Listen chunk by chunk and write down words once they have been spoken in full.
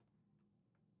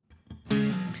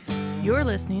You're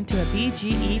listening to a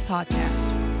BGE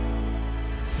podcast.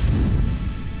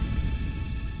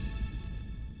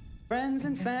 Friends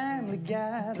and family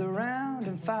gather round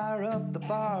and fire up the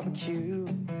barbecue.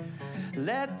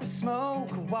 Let the smoke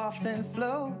waft and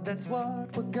float, that's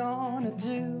what we're gonna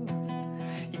do.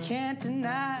 You can't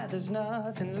deny there's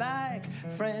nothing like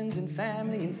friends and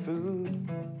family and food.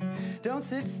 Don't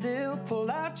sit still,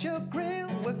 pull out your grill,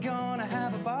 we're gonna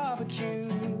have a barbecue.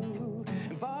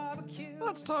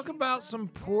 Let's talk about some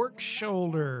pork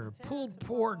shoulder, pulled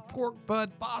pork, pork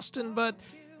butt, Boston butt,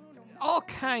 all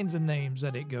kinds of names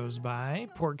that it goes by,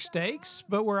 pork steaks,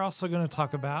 but we're also going to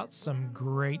talk about some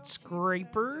great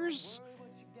scrapers.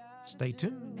 Stay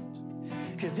tuned.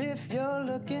 'Cause if you're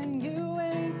looking, you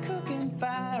ain't cooking,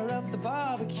 fire up the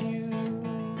barbecue.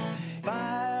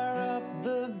 Fire up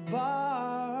the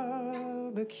barbecue.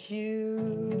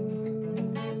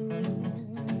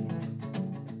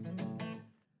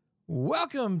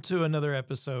 Welcome to another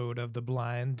episode of the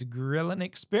Blind Grilling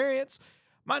Experience.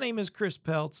 My name is Chris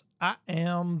Peltz. I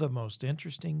am the most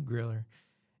interesting griller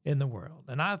in the world,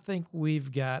 and I think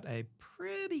we've got a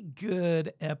pretty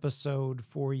good episode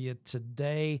for you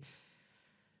today.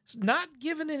 It's not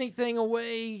giving anything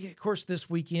away. Of course, this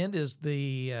weekend is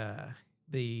the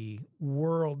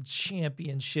World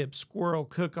Championship Squirrel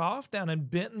Cook-Off down in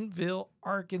Bentonville,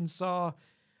 Arkansas.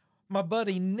 My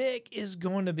buddy Nick is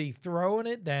going to be throwing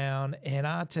it down, and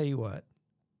I tell you what,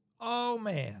 oh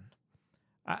man,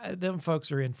 them folks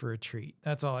are in for a treat.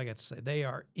 That's all I got to say. They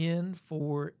are in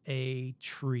for a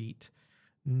treat,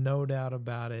 no doubt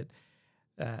about it.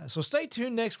 So stay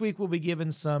tuned. Next week we'll be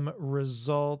giving some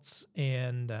results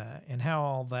and how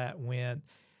all that went.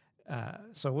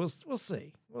 So we'll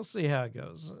see. We'll see how it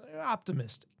goes.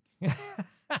 Optimistic.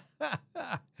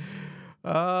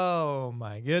 Oh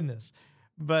my goodness.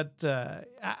 But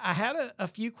I had a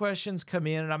few questions come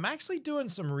in, and I'm actually doing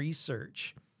some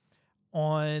research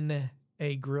on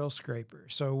a grill scraper.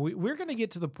 So we're going to get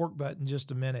to the pork butt in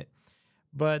just a minute.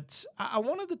 But I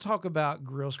wanted to talk about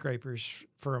grill scrapers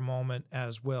for a moment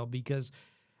as well, because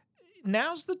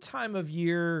now's the time of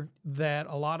year that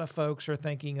a lot of folks are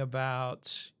thinking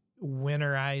about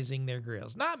winterizing their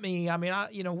grills. Not me. I mean,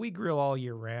 we grill all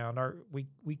year round.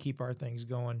 We keep our things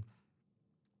going.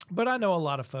 But I know a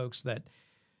lot of folks that,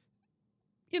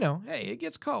 hey, it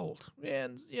gets cold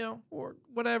and, or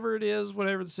whatever it is,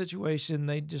 whatever the situation,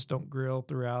 they just don't grill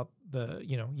throughout the,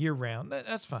 year round.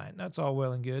 That's fine. That's all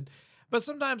well and good. But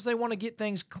sometimes they want to get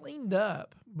things cleaned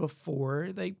up before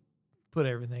they put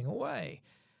everything away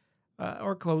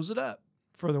or close it up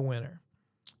for the winter.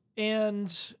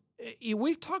 And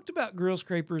we've talked about grill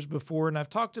scrapers before, and I've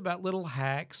talked about little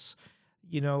hacks,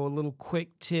 a little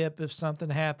quick tip. If something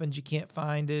happens, you can't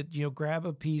find it, grab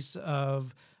a piece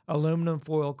of aluminum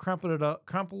foil,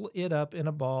 crumple it up in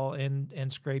a ball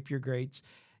and scrape your grates.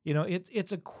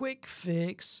 It's a quick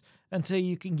fix until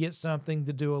you can get something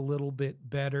to do a little bit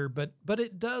better, but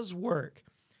it does work.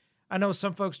 I know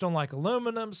some folks don't like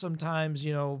aluminum. Sometimes,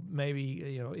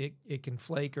 maybe, it can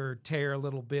flake or tear a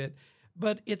little bit,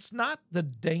 but it's not the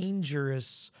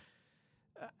dangerous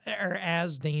or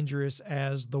as dangerous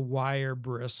as the wire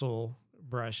bristle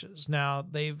brushes. Now,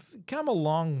 they've come a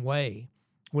long way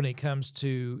when it comes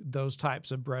to those types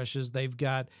of brushes. They've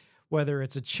got, whether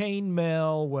it's a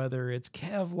chainmail, whether it's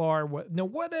Kevlar,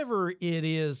 whatever it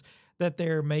is that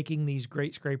they're making these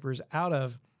great scrapers out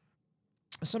of,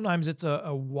 sometimes it's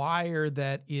a wire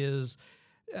that is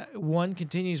one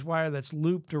continuous wire that's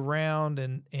looped around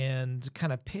and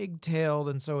kind of pigtailed,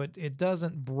 and so it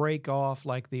doesn't break off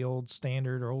like the old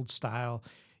standard or old style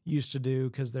used to do,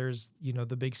 because there's,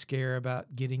 the big scare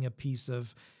about getting a piece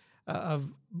of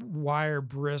wire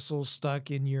bristle stuck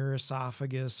in your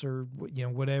esophagus or,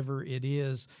 whatever it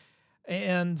is.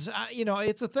 And,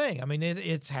 it's a thing. I mean,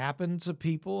 it's happened to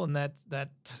people, and that's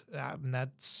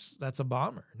a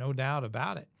bummer, no doubt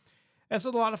about it. And so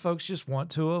a lot of folks just want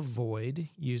to avoid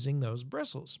using those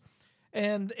bristles.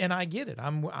 And I get it.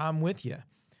 I'm with you.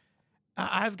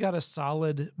 I've got a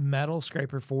solid metal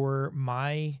scraper for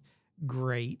my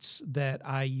grates that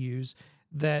I use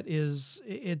that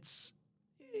it's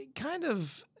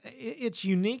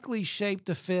uniquely shaped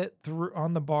to fit through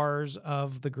on the bars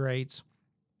of the grates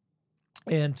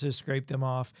and to scrape them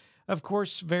off. Of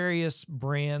course, various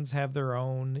brands have their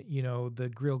own,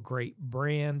 the Grill Grate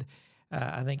brand,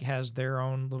 I think has their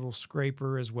own little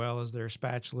scraper as well as their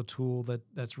spatula tool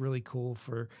that's really cool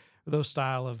for those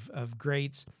style of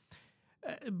grates.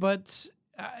 But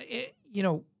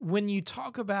when you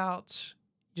talk about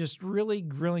just really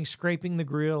grilling, scraping the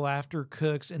grill after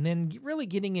cooks, and then really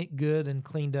getting it good and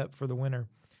cleaned up for the winter,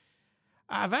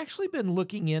 I've actually been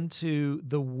looking into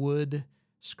the wood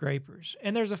scrapers.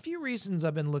 And there's a few reasons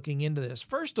I've been looking into this.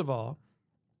 First of all,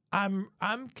 I'm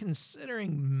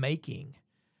considering making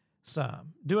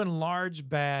some, doing large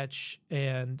batch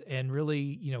and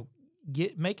really,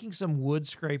 making some wood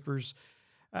scrapers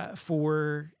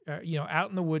for out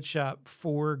in the wood shop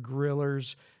for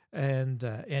grillers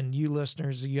and you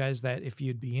listeners, you guys, that if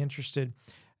you'd be interested.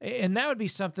 And that would be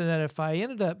something that if I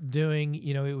ended up doing,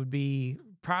 it would be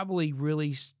probably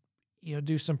really,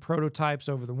 do some prototypes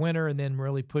over the winter and then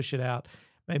really push it out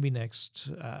maybe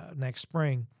next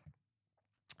spring.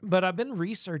 But I've been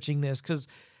researching this because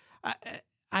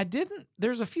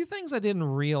there's a few things I didn't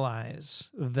realize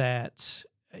that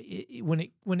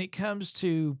when it comes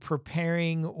to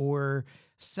preparing or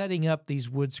setting up these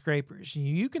wood scrapers.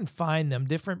 You can find them.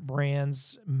 Different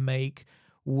brands make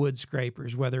wood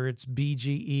scrapers, whether it's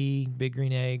BGE, Big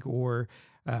Green Egg, or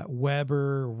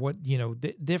Weber, or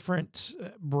different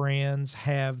brands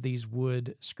have these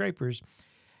wood scrapers.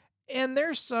 And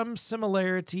there's some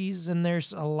similarities and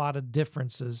there's a lot of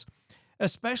differences,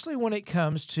 especially when it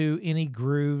comes to any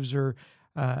grooves or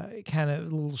kind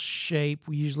of little shape.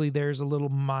 Usually there's a little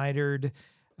mitered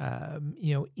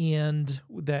end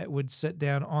that would sit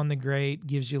down on the grate,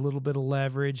 gives you a little bit of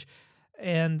leverage.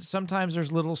 And sometimes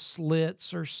there's little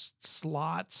slits or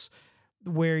slots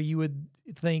where you would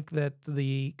think that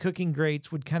the cooking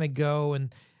grates would kind of go.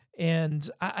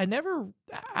 And I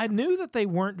knew that they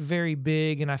weren't very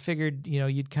big, and I figured,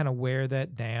 you'd kind of wear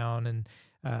that down.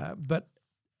 But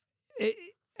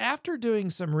after doing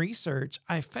some research,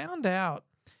 I found out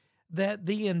that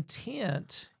the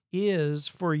intent is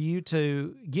for you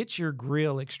to get your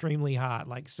grill extremely hot,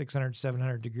 like 600,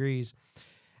 700 degrees,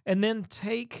 and then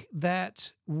take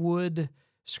that wood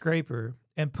scraper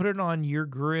and put it on your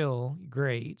grill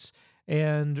grates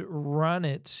and run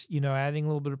it, adding a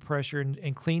little bit of pressure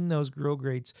and clean those grill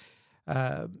grates,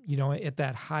 at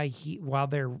that high heat while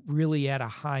they're really at a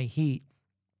high heat.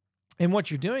 And what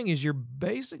you're doing is you're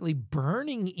basically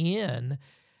burning in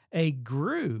a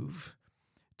groove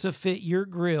to fit your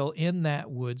grill in that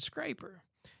wood scraper.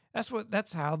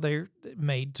 That's how they're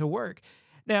made to work.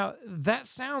 Now, that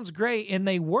sounds great, and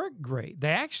they work great. They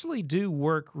actually do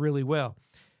work really well.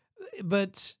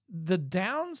 But the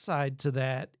downside to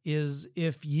that is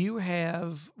if you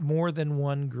have more than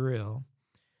one grill,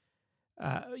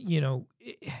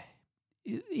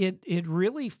 it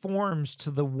really forms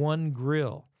to the one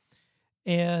grill.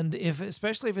 And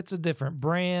especially if it's a different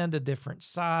brand, a different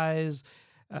size,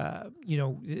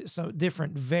 so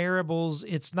different variables,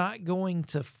 it's not going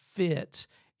to fit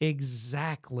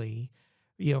exactly,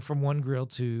 from one grill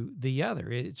to the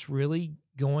other. It's really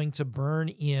going to burn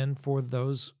in for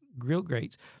those grill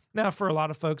grates. Now, for a lot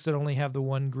of folks that only have the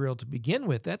one grill to begin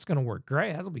with, that's going to work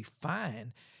great. That'll be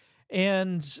fine.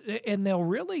 And they'll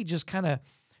really just kind of,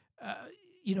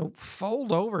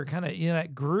 fold over, kind of,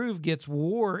 that groove gets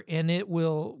wore, and it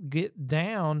will get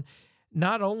down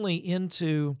not only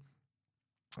into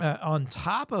on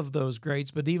top of those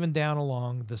grates, but even down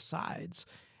along the sides.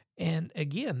 And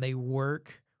again, they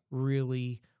work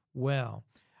really well.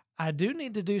 I do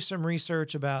need to do some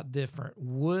research about different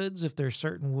woods, if there's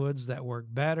certain woods that work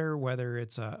better, whether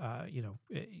it's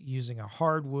using a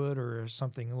hardwood or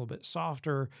something a little bit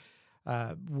softer.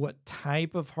 What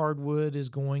type of hardwood is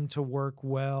going to work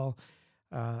well?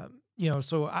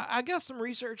 So I got some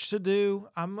research to do.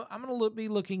 I'm going to be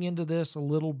looking into this a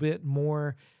little bit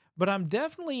more, but I'm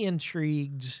definitely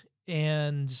intrigued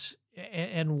and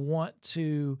want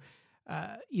to,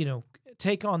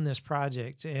 take on this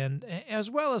project, and as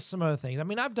well as some other things. I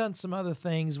mean, I've done some other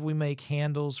things. We make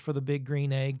handles for the Big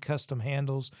Green Egg, custom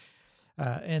handles.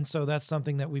 And so that's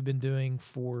something that we've been doing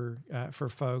for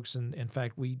folks. And in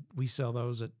fact, we sell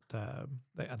those at,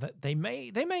 they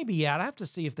may be out. I have to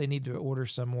see if they need to order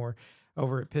some more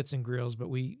over at Pits and Grills, but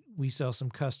we sell some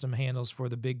custom handles for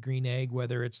the Big Green Egg,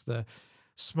 whether it's the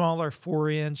smaller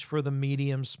 4-inch for the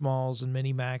medium, smalls, and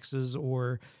mini maxes,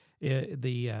 or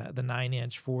the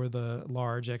 9-inch for the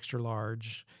large, extra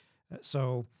large.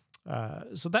 So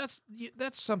that's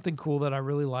something cool that I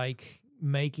really like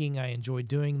making. I enjoy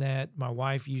doing that. My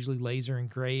wife usually laser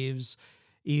engraves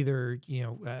either,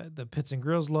 the Pits and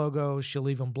Grills logo. She'll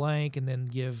leave them blank and then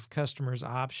give customers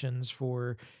options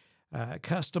for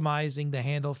customizing the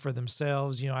handle for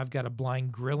themselves. I've got a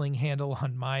blind grilling handle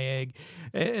on my egg.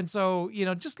 And so,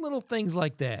 just little things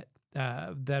like that.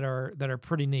 That are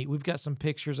pretty neat. We've got some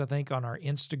pictures, I think, on our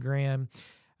Instagram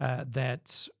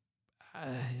that,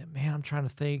 I'm trying to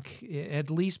think,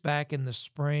 at least back in the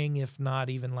spring, if not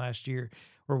even last year,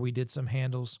 where we did some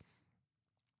handles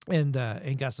and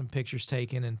got some pictures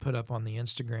taken and put up on the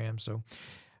Instagram. So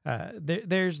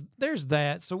there's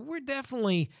that. So we're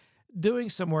definitely doing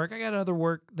some work. I got other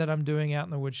work that I'm doing out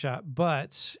in the wood shop,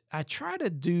 but I try to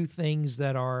do things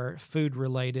that are food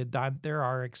related. There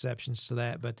are exceptions to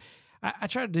that, but I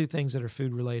try to do things that are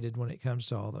food related when it comes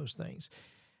to all those things.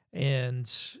 And,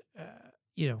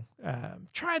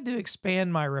 tried to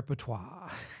expand my repertoire.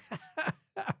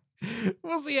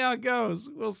 We'll see how it goes.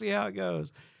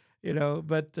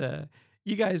 But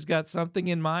you guys got something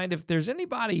in mind. If there's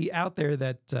anybody out there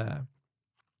that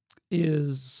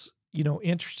is,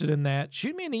 interested in that,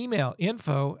 shoot me an email,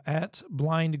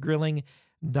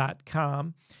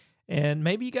 info@blindgrilling.com. And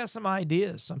maybe you got some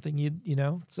ideas,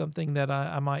 something something that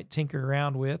I might tinker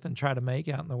around with and try to make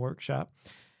out in the workshop.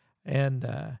 And,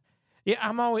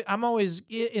 I'm always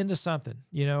into something,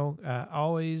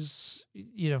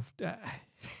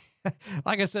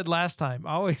 like I said last time,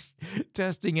 always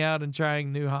testing out and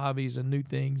trying new hobbies and new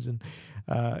things. And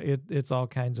it's all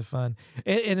kinds of fun.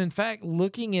 And in fact,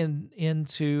 looking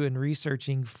into and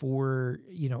researching for,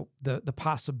 the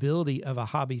possibility of a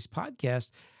hobbies podcast,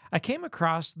 I came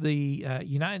across the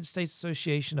United States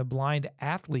Association of Blind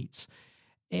Athletes,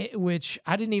 which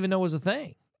I didn't even know was a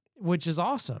thing, which is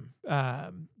awesome.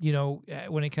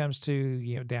 When it comes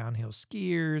to, downhill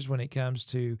skiers, when it comes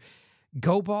to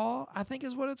go ball, I think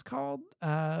is what it's called.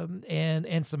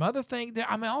 And some other things there.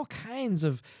 I mean, all kinds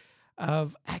of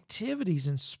activities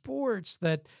and sports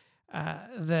that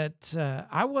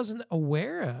I wasn't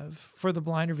aware of for the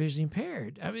blind or visually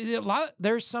impaired. I mean,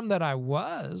 there's some that I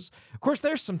was. Of course,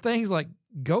 there's some things like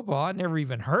go ball I never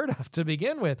even heard of to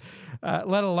begin with,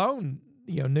 let alone,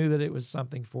 knew that it was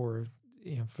something for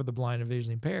the blind and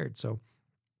visually impaired. So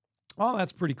all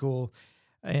that's pretty cool.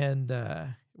 And,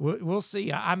 we'll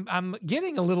see. I'm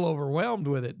getting a little overwhelmed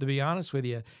with it, to be honest with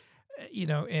you.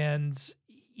 And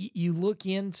you look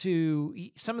into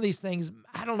some of these things.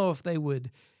 I don't know if they would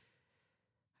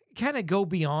kind of go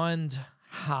beyond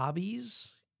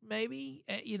hobbies. Maybe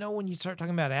when you start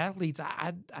talking about athletes,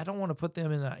 I don't want to put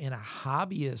them in a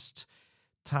hobbyist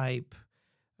type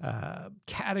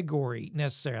category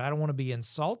necessarily. I don't want to be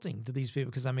insulting to these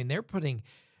people because they're putting.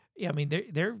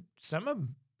 They're some of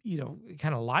them,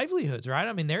 kind of livelihoods, right?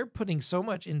 I mean, they're putting so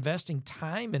much, investing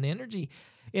time and energy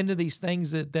into these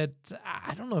things that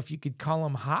I don't know if you could call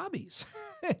them hobbies.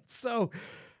 So,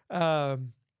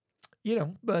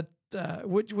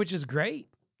 which is great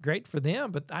for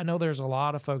them. But I know there's a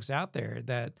lot of folks out there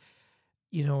that,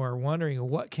 are wondering,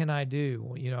 what can I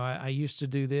do? I used to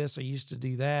do this, I used to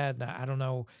do that, and I don't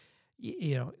know,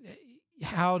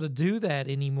 how to do that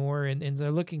anymore. And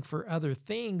they're looking for other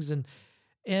things. And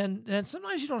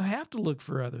sometimes you don't have to look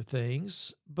for other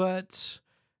things, but,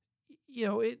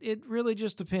 it really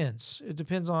just depends. It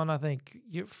depends on, I think,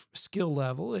 your skill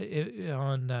level,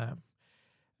 on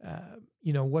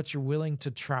what you're willing to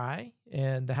try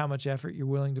and how much effort you're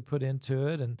willing to put into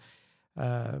it. And,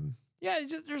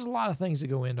 there's a lot of things that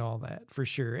go into all that for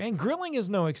sure. And grilling is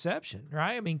no exception,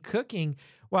 right? I mean, cooking,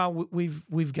 while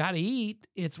we've got to eat,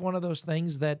 it's one of those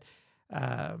things that,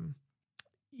 I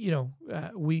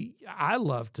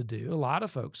love to do. A lot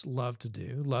of folks love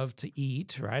to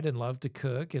eat, right, and love to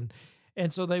cook, and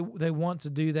so they want to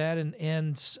do that,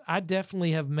 and I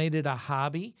definitely have made it a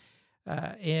hobby.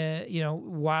 And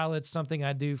while it's something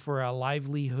I do for a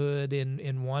livelihood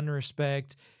in one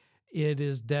respect, it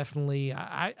is definitely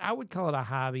I would call it a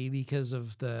hobby because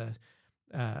of the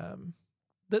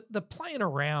playing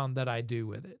around that I do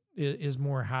with it is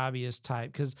more hobbyist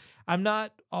type, because I'm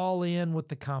not all in with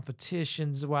the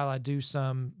competitions. While I do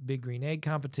some Big Green Egg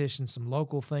competitions, some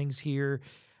local things here,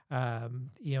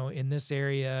 in this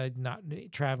area, not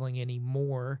traveling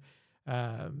anymore,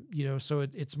 so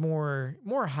it's more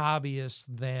hobbyist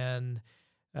than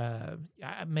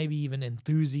maybe even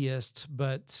enthusiast,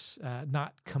 but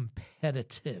not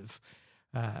competitive,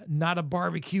 not a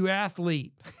barbecue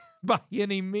athlete by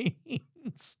any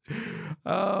means.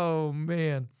 Oh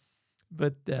man.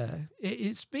 But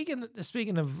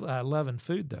speaking of loving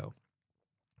food, though,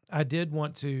 I did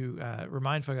want to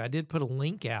remind folks, I did put a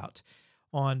link out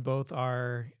on both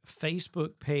our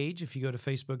Facebook page. If you go to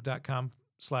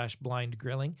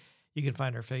facebook.com/blindgrilling, you can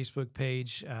find our Facebook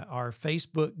page, our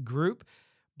Facebook group,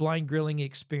 Blind Grilling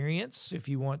Experience. If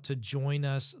you want to join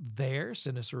us there,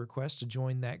 send us a request to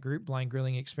join that group, Blind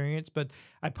Grilling Experience. But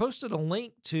I posted a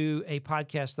link to a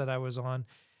podcast that I was on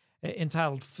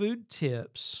entitled Food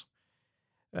Tips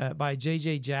by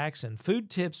J.J. Jackson. Food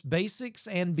Tips, Basics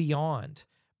and Beyond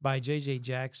by J.J.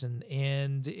 Jackson.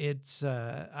 And it's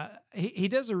he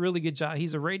does a really good job.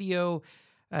 He's a radio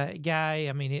guy.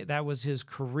 I mean, that was his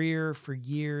career for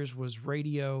years, was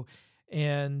radio.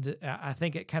 And I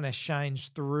think it kind of shines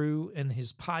through in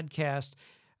his podcast,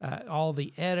 all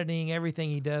the editing, everything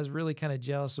he does. Really kind of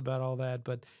jealous about all that.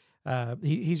 But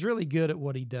He's really good at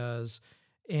what he does,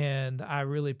 and I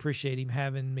really appreciate him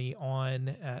having me on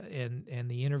and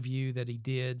the interview that he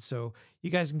did. So you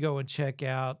guys can go and check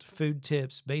out Food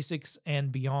Tips, Basics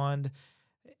and Beyond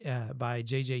by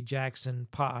JJ Jackson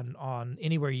on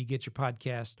anywhere you get your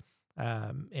podcast.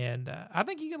 And I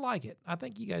think you can like it. I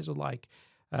think you guys will like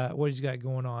what he's got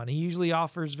going on. He usually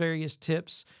offers various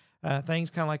tips, things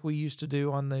kind of like we used to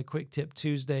do on the Quick Tip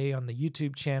Tuesday on the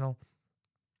YouTube channel.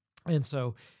 And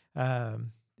so, I've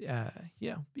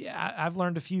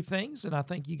learned a few things, and I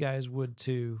think you guys would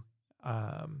too,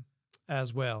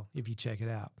 as well, if you check it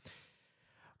out.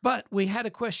 But we had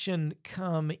a question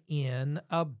come in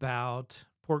about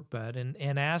pork butt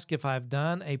and ask if I've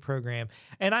done a program.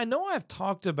 And I know I've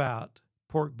talked about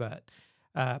pork butt,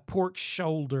 pork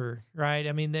shoulder, right?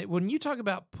 I mean, when you talk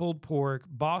about pulled pork,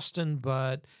 Boston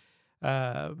butt,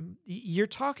 you're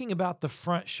talking about the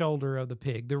front shoulder of the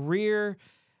pig. The rear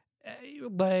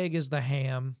leg is the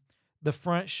ham. The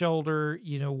front shoulder,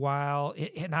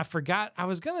 and I forgot, I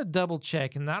was going to double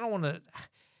check, and I don't want to,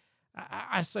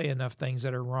 I say enough things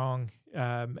that are wrong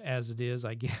as it is,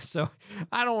 I guess. So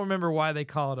I don't remember why they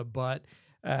call it a butt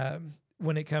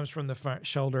when it comes from the front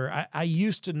shoulder. I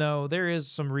used to know there is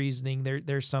some reasoning.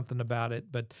 There's something about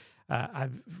it, but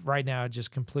I've right now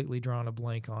just completely drawn a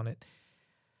blank on it.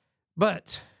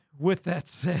 But with that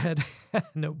said,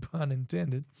 no pun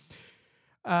intended,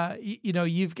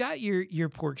 you've got your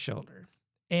pork shoulder,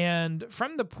 and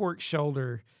from the pork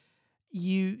shoulder,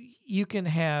 you can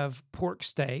have pork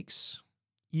steaks,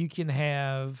 you can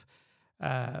have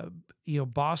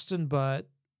Boston butt,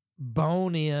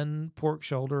 bone-in pork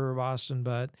shoulder or Boston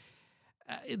butt.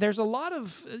 There's a lot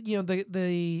of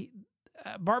the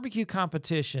barbecue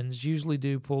competitions usually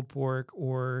do pulled pork,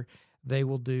 or they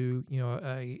will do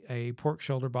a pork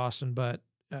shoulder Boston butt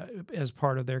as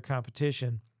part of their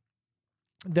competition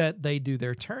that they do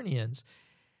their turn-ins.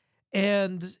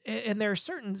 And there are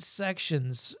certain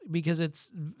sections, because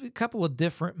it's a couple of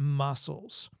different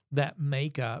muscles that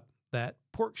make up that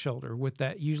pork shoulder, with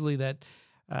that usually that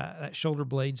shoulder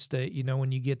blade state.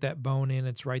 When you get that bone in,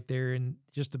 it's right there and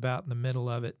just about in the middle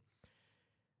of it.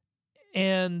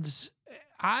 And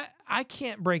I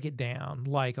can't break it down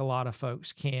like a lot of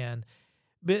folks can,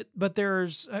 but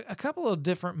there's a couple of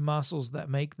different muscles that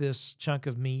make this chunk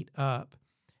of meat up.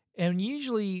 And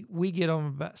usually we get them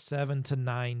about 7 to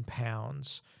 9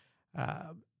 pounds.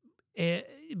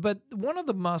 But one of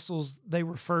the muscles they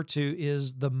refer to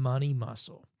is the money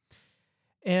muscle.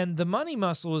 And the money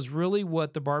muscle is really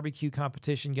what the barbecue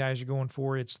competition guys are going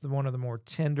for. It's one of the more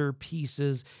tender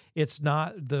pieces. It's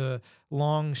not the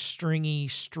long, stringy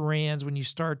strands when you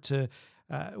start to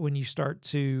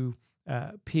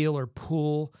peel or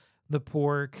pull the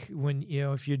pork. When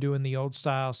if you're doing the old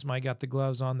style, somebody got the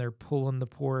gloves on, they're pulling the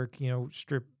pork,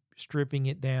 stripping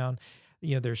it down.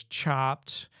 There's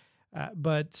chopped,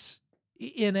 but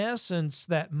in essence,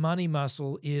 that money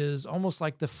muscle is almost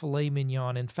like the filet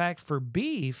mignon. In fact, for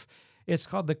beef, it's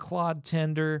called the Claude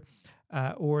tender,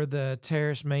 or the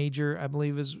Terrace major, I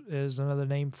believe is another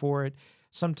name for it.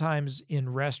 Sometimes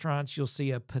in restaurants, you'll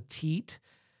see a petite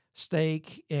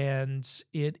steak, and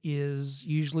it is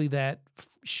usually that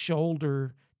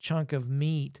shoulder chunk of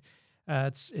meat.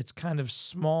 It's kind of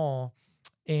small,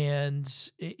 and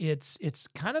it's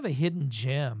kind of a hidden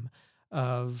gem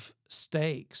of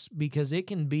steaks, because it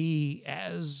can be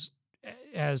as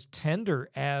tender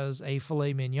as a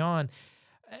filet mignon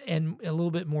and a little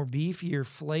bit more beefier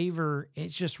flavor.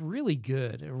 It's just really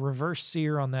good. A reverse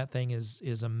sear on that thing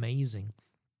is amazing.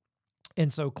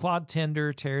 And so Claude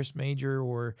tender, Terrace major,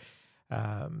 or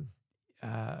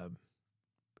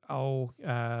or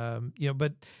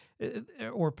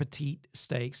petite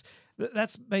steaks.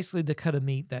 That's basically the cut of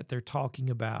meat that they're talking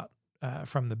about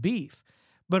from the beef.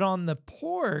 But on the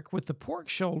pork, with the pork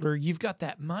shoulder, you've got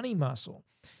that money muscle.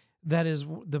 That is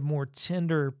the more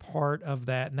tender part of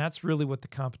that. And that's really what the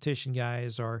competition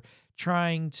guys are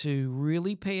trying to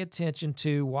really pay attention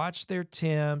to, watch their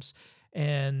temps,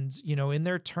 and, in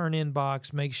their turn-in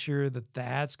box, make sure that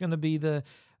that's going to be the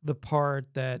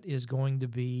part that is going to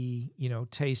be,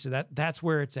 tasted. That's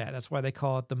where it's at. That's why they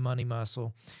call it the money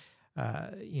muscle,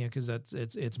 because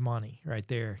it's money right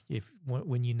there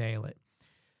when you nail it.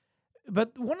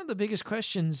 But one of the biggest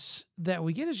questions that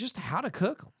we get is just how to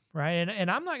cook them, right?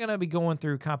 And I'm not going to be going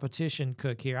through competition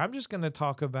cook here. I'm just going to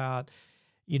talk about,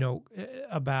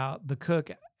 about the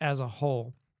cook as a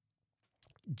whole.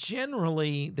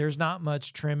 Generally, there's not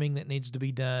much trimming that needs to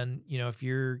be done. If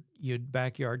you're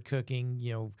backyard cooking,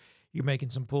 you're making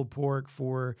some pulled pork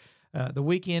for the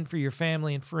weekend for your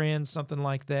family and friends, something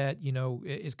like that.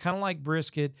 It's kind of like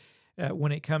brisket.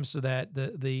 when it comes to that.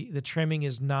 The trimming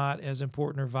is not as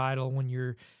important or vital when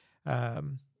you're,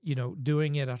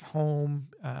 doing it at home,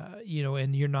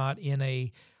 and you're not in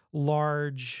a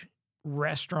large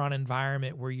restaurant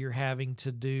environment where you're having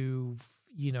to do,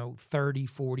 30,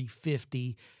 40,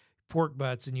 50 pork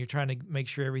butts, and you're trying to make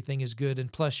sure everything is good.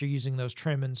 And plus you're using those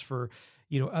trimmings for,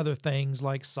 other things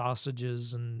like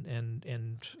sausages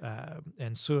and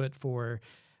suet for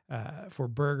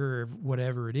burger or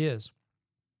whatever it is.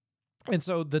 And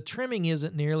so the trimming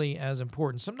isn't nearly as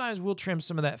important. Sometimes we'll trim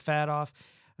some of that fat off.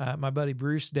 My buddy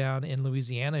Bruce down in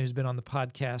Louisiana, who's been on the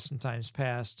podcast in times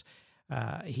past,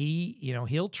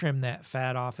 he'll trim that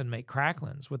fat off and make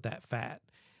cracklings with that fat,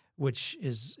 which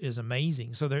is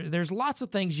amazing. So there's lots of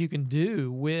things you can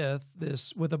do with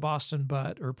a Boston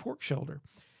butt or pork shoulder.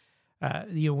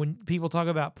 When people talk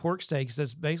about pork steaks,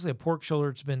 that's basically a pork shoulder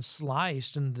that's been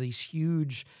sliced into these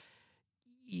huge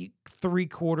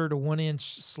 3/4 to 1 inch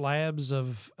slabs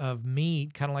of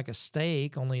meat, kind of like a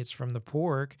steak, only it's from the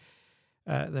pork,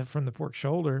 from the pork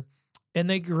shoulder, and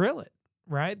they grill it.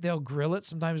 Right? They'll grill it,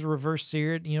 sometimes reverse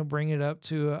sear it, bring it up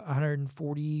to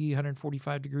 140,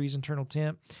 145 degrees internal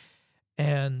temp,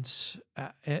 and serve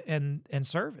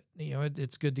it.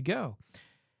 It's good to go.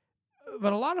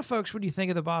 But a lot of folks, when you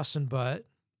think of the Boston butt,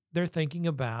 they're thinking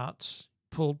about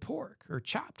pulled pork or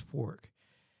chopped pork.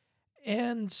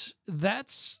 And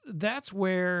that's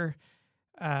where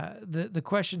the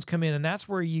questions come in, and that's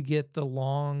where you get the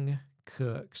long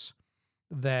cooks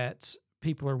that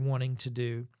people are wanting to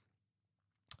do.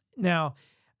 Now,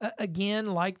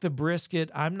 again, like the brisket,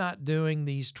 I'm not doing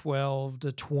these 12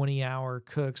 to 20 hour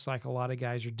cooks like a lot of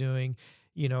guys are doing,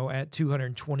 at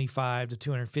 225 to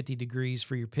 250 degrees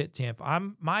for your pit temp.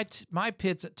 My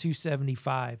pit's at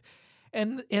 275.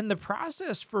 And the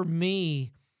process for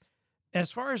me,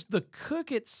 as far as the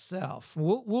cook itself,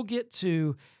 we'll get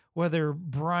to whether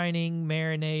brining,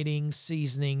 marinating,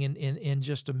 seasoning in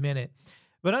just a minute.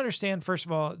 But understand, first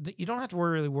of all, you don't have to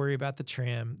really worry about the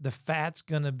trim. The fat's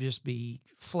going to just be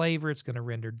flavor. It's going to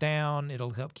render down. It'll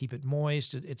help keep it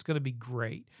moist. It's going to be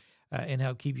great and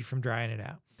help keep you from drying it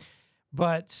out.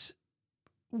 But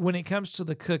when it comes to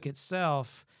the cook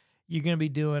itself, you're going to be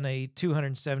doing a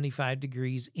 275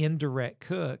 degrees indirect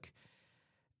cook.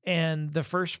 And the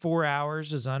first 4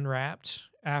 hours is unwrapped.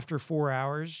 After 4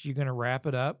 hours, you're going to wrap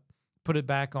it up, put it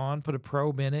back on, put a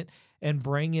probe in it, and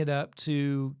bring it up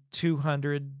to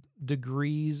 200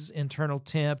 degrees internal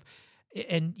temp.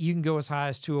 And you can go as high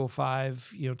as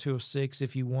 205, 206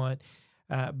 if you want.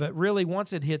 But really,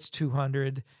 once it hits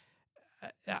 200,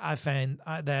 I find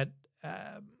that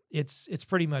it's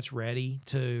pretty much ready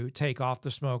to take off the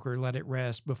smoker, let it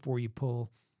rest before you pull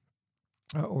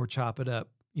or chop it up,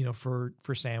 for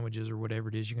sandwiches or whatever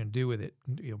it is you're going to do with it.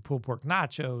 Pulled pork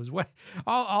nachos,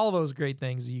 all those great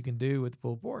things that you can do with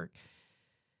pulled pork.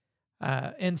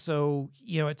 And so,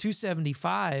 at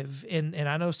 275, and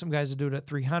I know some guys that do it at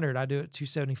 300, I do it at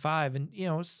 275, and,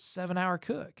 it's a 7-hour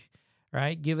cook,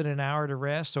 right? Give it an hour to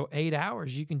rest. So 8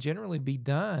 hours, you can generally be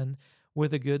done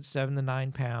with a good 7 to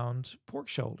 9 pound pork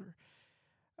shoulder.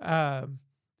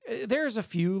 There's a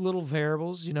few little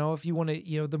variables, if you want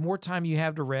to, the more time you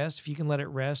have to rest, if you can let it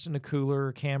rest in a cooler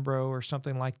or Cambro or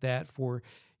something like that for,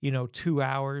 2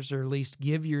 hours, or at least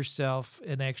give yourself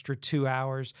an extra 2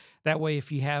 hours. That way,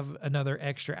 if you have another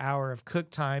extra hour of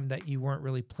cook time that you weren't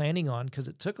really planning on because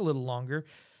it took a little longer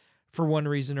for one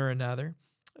reason or another,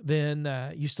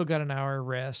 then you still got an hour of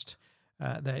rest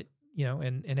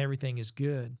and everything is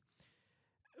good.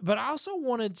 But I also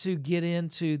wanted to get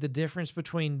into the difference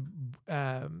between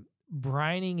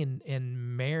brining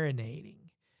and marinating.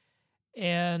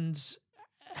 And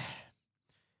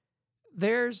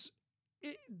there's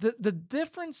the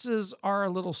differences are a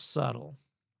little subtle.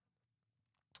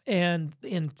 And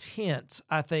intent,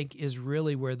 I think, is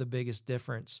really where the biggest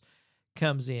difference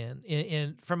comes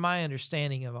in from my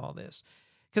understanding of all this.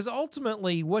 Because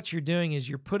ultimately what you're doing is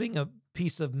you're putting a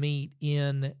piece of meat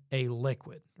in a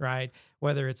liquid, right?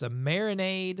 Whether it's a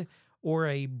marinade or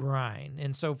a brine.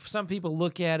 And so some people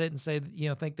look at it and say,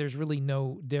 think there's really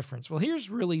no difference. Well,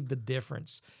 here's really the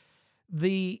difference.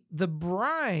 The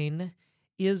brine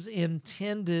is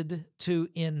intended to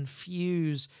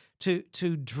infuse, to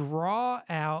draw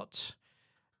out,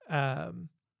 that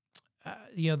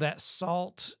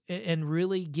salt and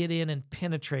really get in and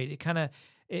penetrate. It kind of,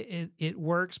 it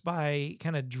works by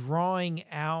kind of drawing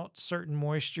out certain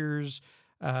moistures,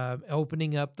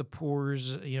 opening up the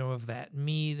pores, of that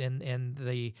meat and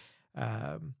the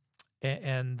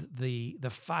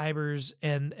fibers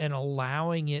and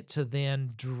allowing it to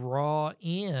then draw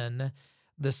in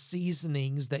the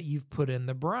seasonings that you've put in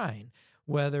the brine.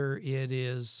 whether it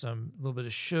is some little bit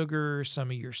of sugar, some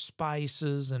of your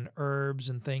spices and herbs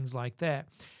and things like that.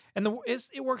 And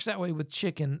it works that way with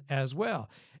chicken as well.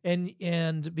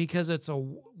 And because it's a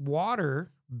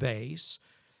water base,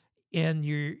 and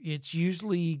it's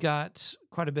usually got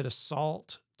quite a bit of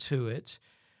salt to it,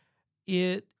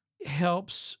 it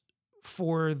helps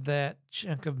for that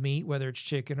chunk of meat, whether it's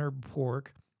chicken or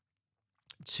pork,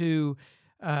 to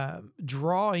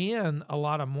draw in a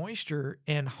lot of moisture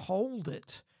and hold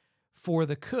it for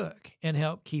the cook and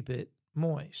help keep it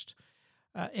moist.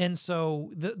 And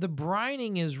so the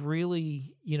brining is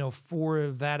really,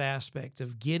 for that aspect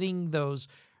of getting those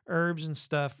herbs and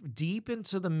stuff deep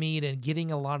into the meat and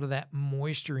getting a lot of that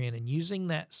moisture in and using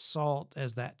that salt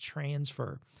as that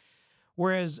transfer.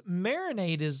 Whereas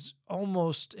marinade is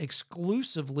almost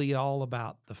exclusively all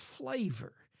about the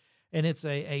flavor. And it's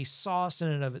a sauce in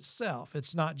and of itself.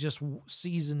 It's not just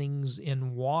seasonings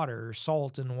in water,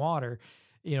 salt in water.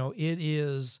 It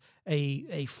is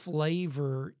a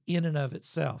flavor in and of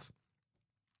itself.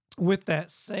 With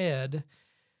that said,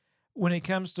 when it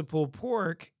comes to pulled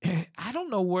pork, I don't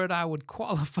know what I would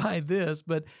qualify this,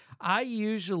 but I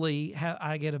usually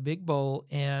I get a big bowl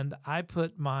and I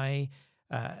put my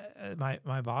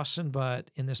Boston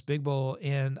butt in this big bowl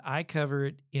and I cover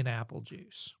it in apple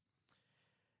juice.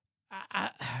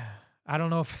 I don't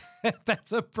know if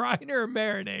that's a brine or a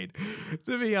marinade,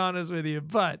 to be honest with you,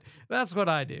 but that's what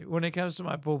I do. When it comes to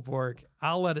my pulled pork,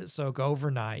 I'll let it soak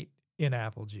overnight in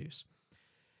apple juice.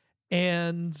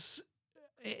 And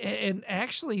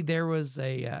actually there was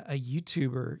a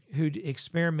YouTuber who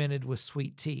experimented with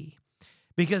sweet tea,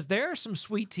 because there are some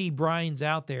sweet tea brines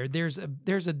out there. There's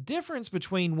a difference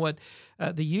between what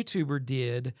the YouTuber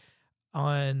did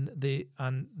on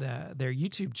their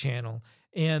YouTube channel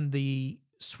and the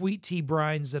sweet tea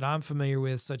brines that I'm familiar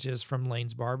with, such as from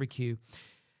Lane's Barbecue.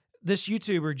 This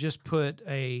YouTuber just put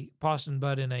a Boston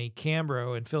butt in a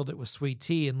Cambro and filled it with sweet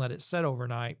tea and let it set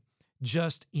overnight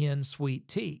just in sweet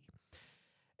tea.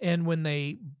 And when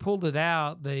they pulled it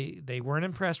out, they weren't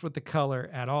impressed with the color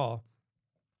at all.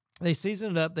 They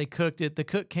seasoned it up, they cooked it. The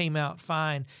cook came out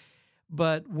fine.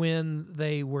 But when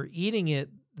they were eating it,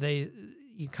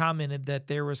 you commented that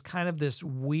there was kind of this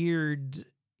weird,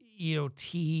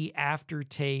 tea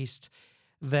aftertaste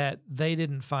that they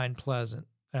didn't find pleasant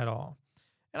at all.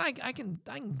 And I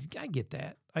get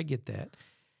that. I get that.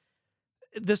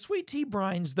 The sweet tea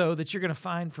brines, though, that you're going to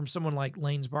find from someone like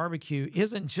Lane's Barbecue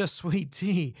isn't just sweet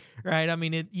tea, right? I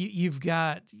mean, you're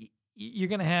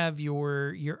going to have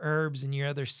your herbs and your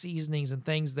other seasonings and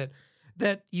things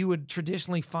that you would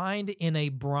traditionally find in a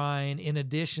brine, in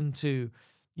addition to,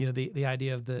 the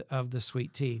idea of the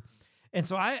sweet tea. And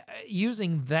so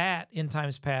using that in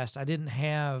times past, I didn't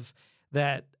have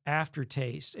that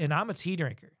aftertaste. And I'm a tea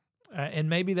drinker. And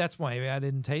maybe that's why I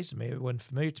didn't taste it. Maybe it wasn't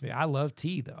familiar to me. I love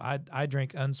tea, though. I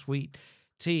drink unsweet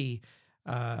tea,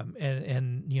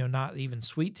 and not even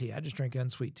sweet tea. I just drink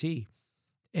unsweet tea,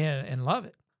 and love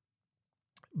it.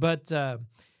 But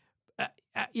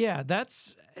yeah,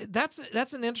 that's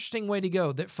an interesting way to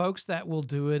go. That folks that will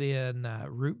do it in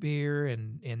root beer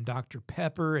and Dr.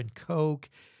 Pepper and Coke,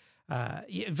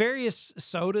 various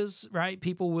sodas, right?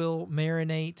 People will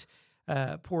marinate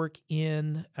pork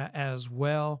in as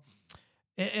well.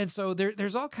 And so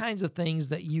there's all kinds of things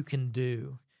that you can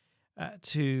do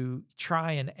to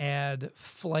try and add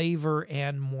flavor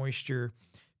and moisture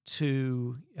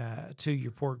to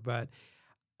your pork butt.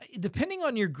 Depending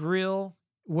on your grill,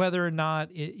 whether or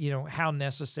not how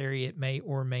necessary it may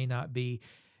or may not be,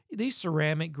 these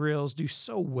ceramic grills do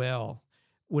so well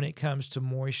when it comes to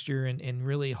moisture and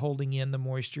really holding in the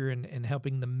moisture and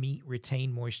helping the meat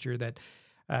retain moisture that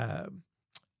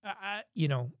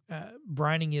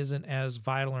brining isn't as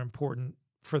vital or important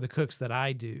for the cooks that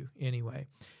I do anyway.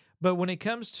 But when it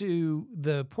comes to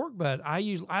the pork butt,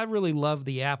 I really love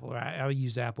the apple. I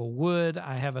use apple wood.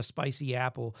 I have a spicy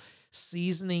apple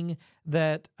seasoning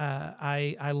that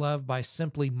I love by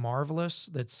Simply Marvelous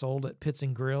that's sold at Pits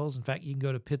and Grills. In fact, you can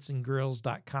go to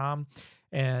pitsandgrills.com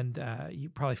and you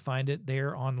probably find it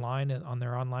there online on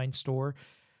their online store.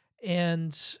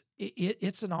 And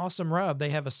it's an awesome rub. They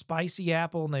have a spicy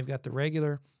apple and they've got the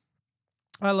regular.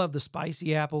 I love the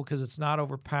spicy apple because it's not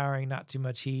overpowering, not too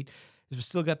much heat. It's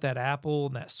still got that apple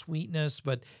and that sweetness,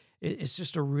 but it's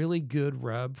just a really good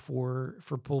rub for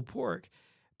pulled pork.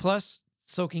 Plus,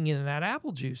 soaking in that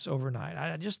apple juice overnight.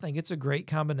 I just think it's a great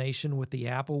combination with the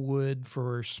apple wood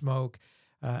for smoke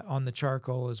on the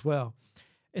charcoal as well.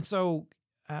 And so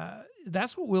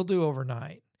that's what we'll do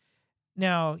overnight.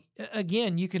 Now,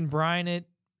 again, you can brine it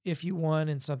if you want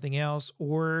in something else,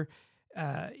 or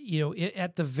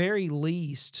at the very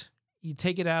least, you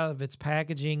take it out of its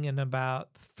packaging in about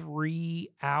 3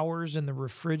 hours in the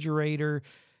refrigerator.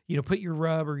 Put your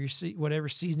rub or whatever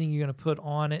seasoning you're going to put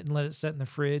on it and let it set in the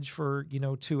fridge for,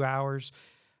 2 hours.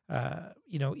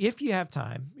 If you have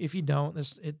time. If you don't,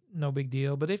 it's no big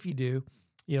deal. But if you do,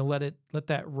 let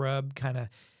that rub kind of,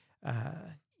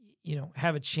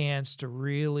 have a chance to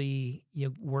really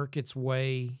work its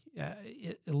way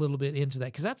a little bit into that,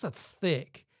 because that's a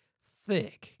thick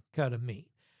cut of meat,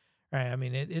 right? I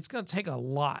mean, it's going to take a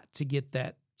lot to get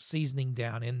that seasoning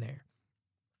down in there.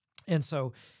 And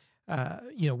so,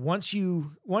 once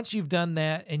you've done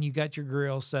that and you got your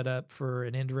grill set up for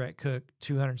an indirect cook,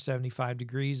 275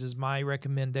 degrees is my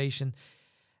recommendation.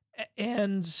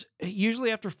 And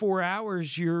usually after 4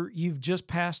 hours, you've just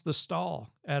passed the stall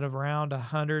at around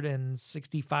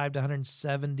 165 to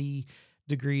 170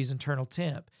 degrees internal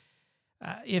temp.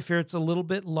 If it's a little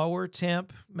bit lower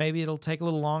temp, maybe it'll take a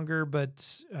little longer.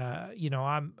 But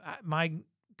my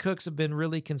cooks have been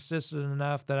really consistent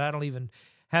enough that I don't even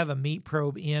have a meat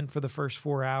probe in for the first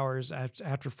 4 hours.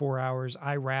 After 4 hours,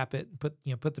 I wrap it, put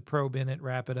the probe in it,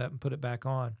 wrap it up, and put it back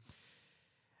on.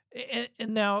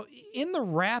 And now in the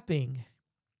wrapping,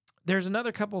 there's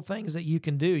another couple of things that you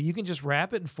can do. You can just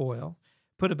wrap it in foil,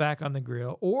 put it back on the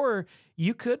grill, or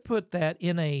you could put that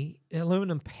in a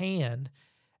aluminum pan,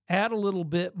 add a little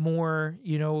bit more,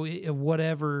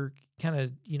 whatever kind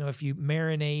of, if you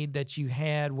marinade that you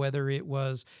had, whether it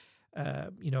was,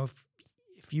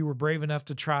 if you were brave enough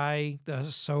to try the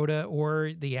soda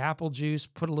or the apple juice,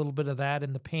 put a little bit of that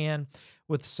in the pan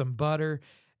with some butter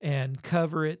and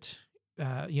cover it,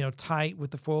 tight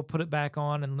with the foil, put it back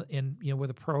on and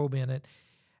with a probe in it,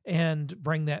 and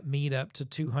bring that meat up to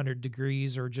 200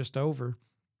 degrees or just over.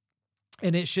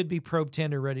 And it should be probe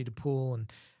tender, ready to pull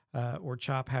and or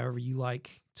chop, however you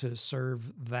like to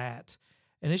serve that.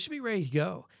 And it should be ready to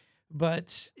go.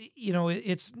 But,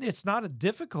 it's not a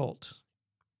difficult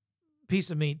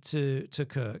piece of meat to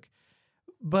cook.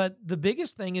 But the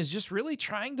biggest thing is just really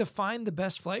trying to find the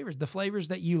best flavors, the flavors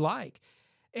that you like.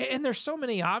 And there's so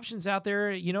many options out there.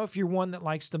 If you're one that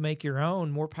likes to make your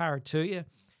own, more power to you.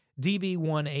 DB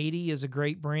 180 is a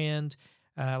great brand.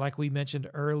 Like we mentioned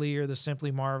earlier, the Simply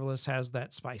Marvelous has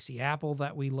that spicy apple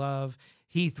that we love.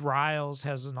 Heath Riles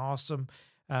has an awesome,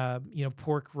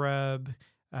 pork rub.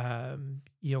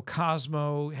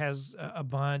 Cosmo has a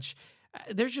bunch.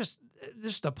 There's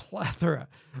just a plethora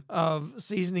of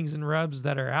seasonings and rubs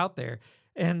that are out there.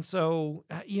 And so,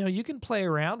 you can play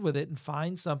around with it and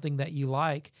find something that you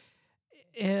like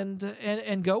and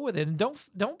go with it. And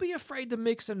don't be afraid to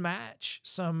mix and match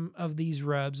some of these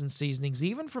rubs and seasonings,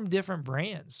 even from different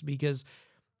brands, because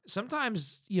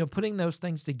sometimes, putting those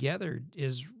things together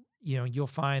is, you'll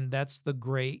find that's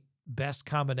the best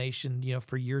combination,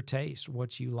 for your taste,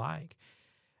 what you like.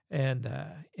 And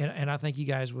I think you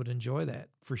guys would enjoy that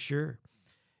for sure.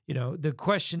 The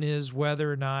question is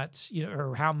whether or not,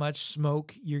 or how much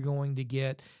smoke you're going to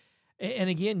get. And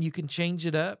again, you can change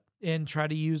it up and try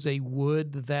to use a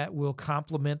wood that will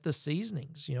complement the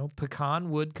seasonings. Pecan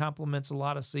wood complements a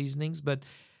lot of seasonings, but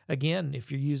again, if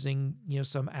you're using,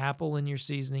 some apple in your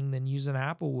seasoning, then use an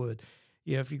apple wood.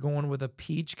 If you're going with a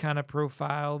peach kind of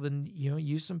profile, then,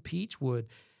 use some peach wood.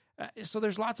 So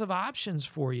there's lots of options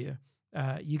for you.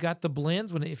 You got the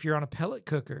blends if you're on a pellet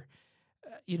cooker,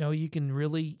 you can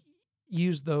really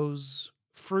use those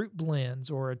fruit blends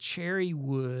or a cherry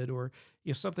wood or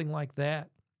something like that.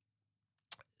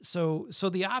 So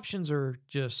the options are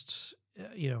just,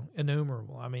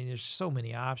 innumerable. I mean, there's so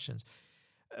many options.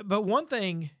 But one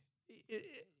thing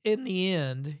in the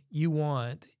end you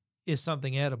want is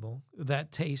something edible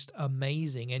that tastes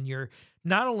amazing, and you're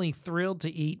not only thrilled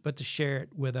to eat, but to share it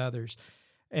with others.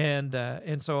 And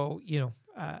so,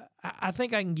 I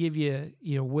think I can give you,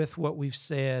 with what we've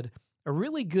said, a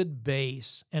really good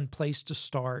base and place to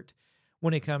start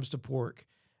when it comes to pork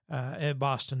at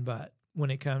Boston Butt, when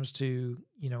it comes to,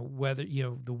 whether,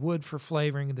 the wood for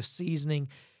flavoring, the seasoning,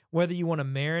 whether you want to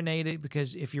marinate it,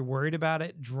 because if you're worried about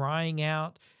it drying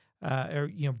out, or,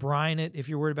 brine it, if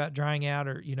you're worried about drying out,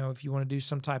 or, if you want to do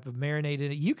some type of marinade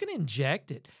in it, you can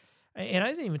inject it. And I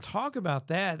didn't even talk about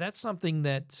that. That's something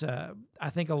that I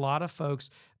think a lot of folks,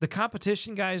 the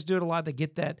competition guys do it a lot. They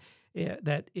get that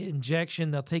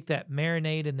injection. They'll take that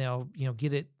marinade and they'll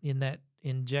get it in that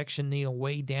injection needle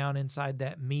way down inside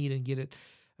that meat and get it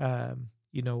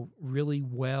really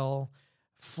well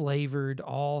flavored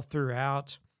all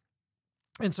throughout.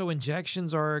 And so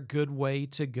injections are a good way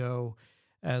to go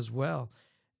as well.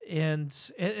 And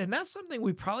that's something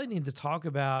we probably need to talk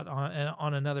about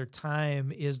on another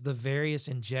time, is the various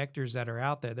injectors that are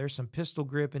out there. There's some pistol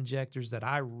grip injectors that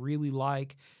I really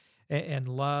like and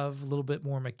love, a little bit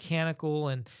more mechanical.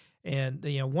 And And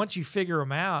once you figure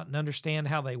them out and understand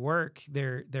how they work,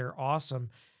 they're awesome.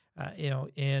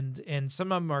 And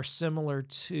some of them are similar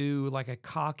to like a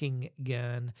caulking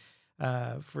gun.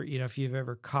 For if you've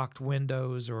ever caulked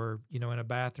windows or in a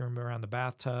bathroom around the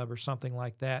bathtub or something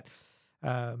like that,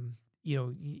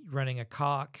 running a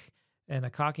caulk and a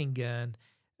caulking gun.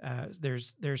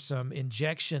 There's some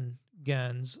injection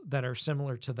guns that are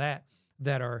similar to that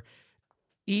are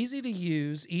easy to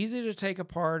use, easy to take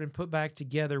apart and put back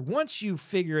together. Once you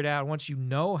figure it out, once you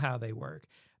know how they work,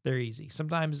 they're easy.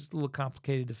 Sometimes it's a little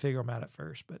complicated to figure them out at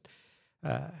first, but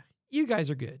you guys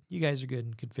are good. You guys are good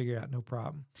and can figure it out, no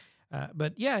problem.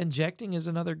 But yeah, injecting is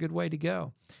another good way to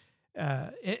go.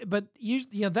 But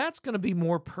that's going to be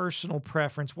more personal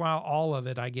preference, while all of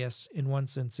it, I guess, in one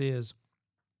sense is.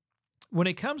 When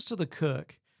it comes to the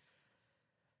cook,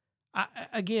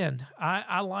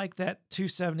 I like that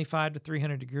 275 to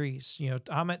 300 degrees.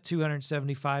 I'm at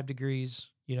 275 degrees,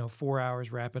 4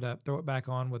 hours, wrap it up, throw it back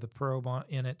on with a probe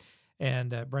in it,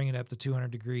 and bring it up to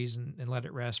 200 degrees and let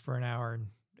it rest for an hour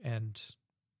and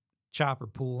chop or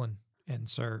pull and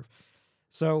serve.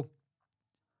 So,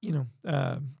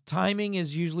 timing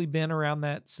has usually been around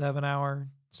that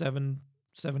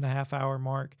 7.5 hour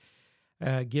mark,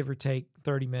 give or take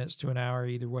 30 minutes to an hour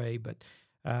either way. But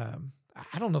I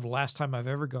don't know the last time I've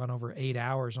ever gone over 8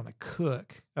 hours on a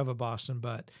cook of a Boston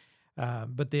butt.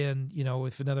 But then,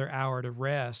 with another hour to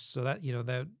rest, so that,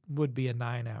 that would be a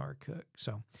 9-hour cook.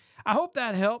 So I hope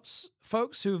that helps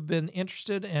folks who've been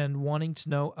interested and wanting to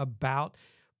know about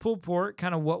pulled pork,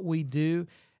 kind of what we do.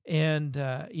 And,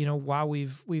 while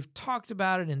we've talked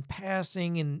about it in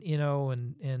passing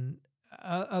and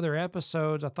other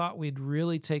episodes, I thought we'd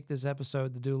really take this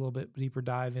episode to do a little bit deeper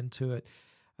dive into it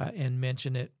and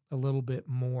mention it a little bit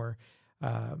more.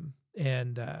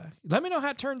 And let me know how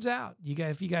it turns out.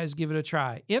 If you guys give it a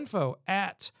try.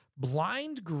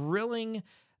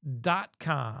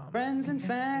 info@blindgrilling.com. Friends and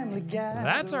family gather.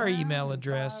 That's our email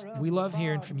address. We love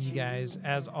hearing from you guys,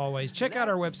 as always. Check out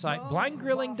our website,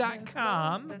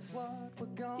 blindgrilling.com.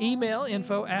 Email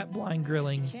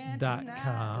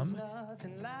info@blindgrilling.com.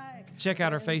 Check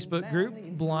out our Facebook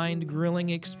group, Blind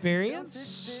Grilling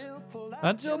Experience.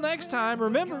 Until next time,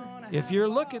 remember, if you're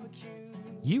looking,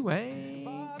 you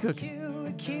ain't cooking.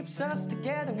 It keeps us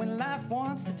together when life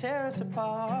wants to tear us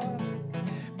apart.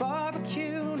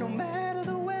 Barbecue, no matter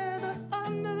the weather,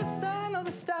 under the sun or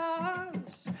the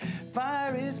stars.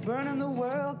 Fire is burning, the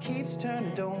world keeps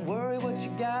turning. Don't worry what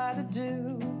you gotta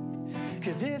do.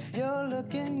 'Cause if you're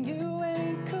looking, you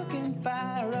ain't cooking.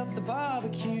 Fire up the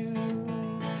barbecue.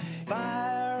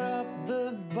 Fire up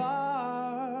the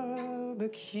barbecue.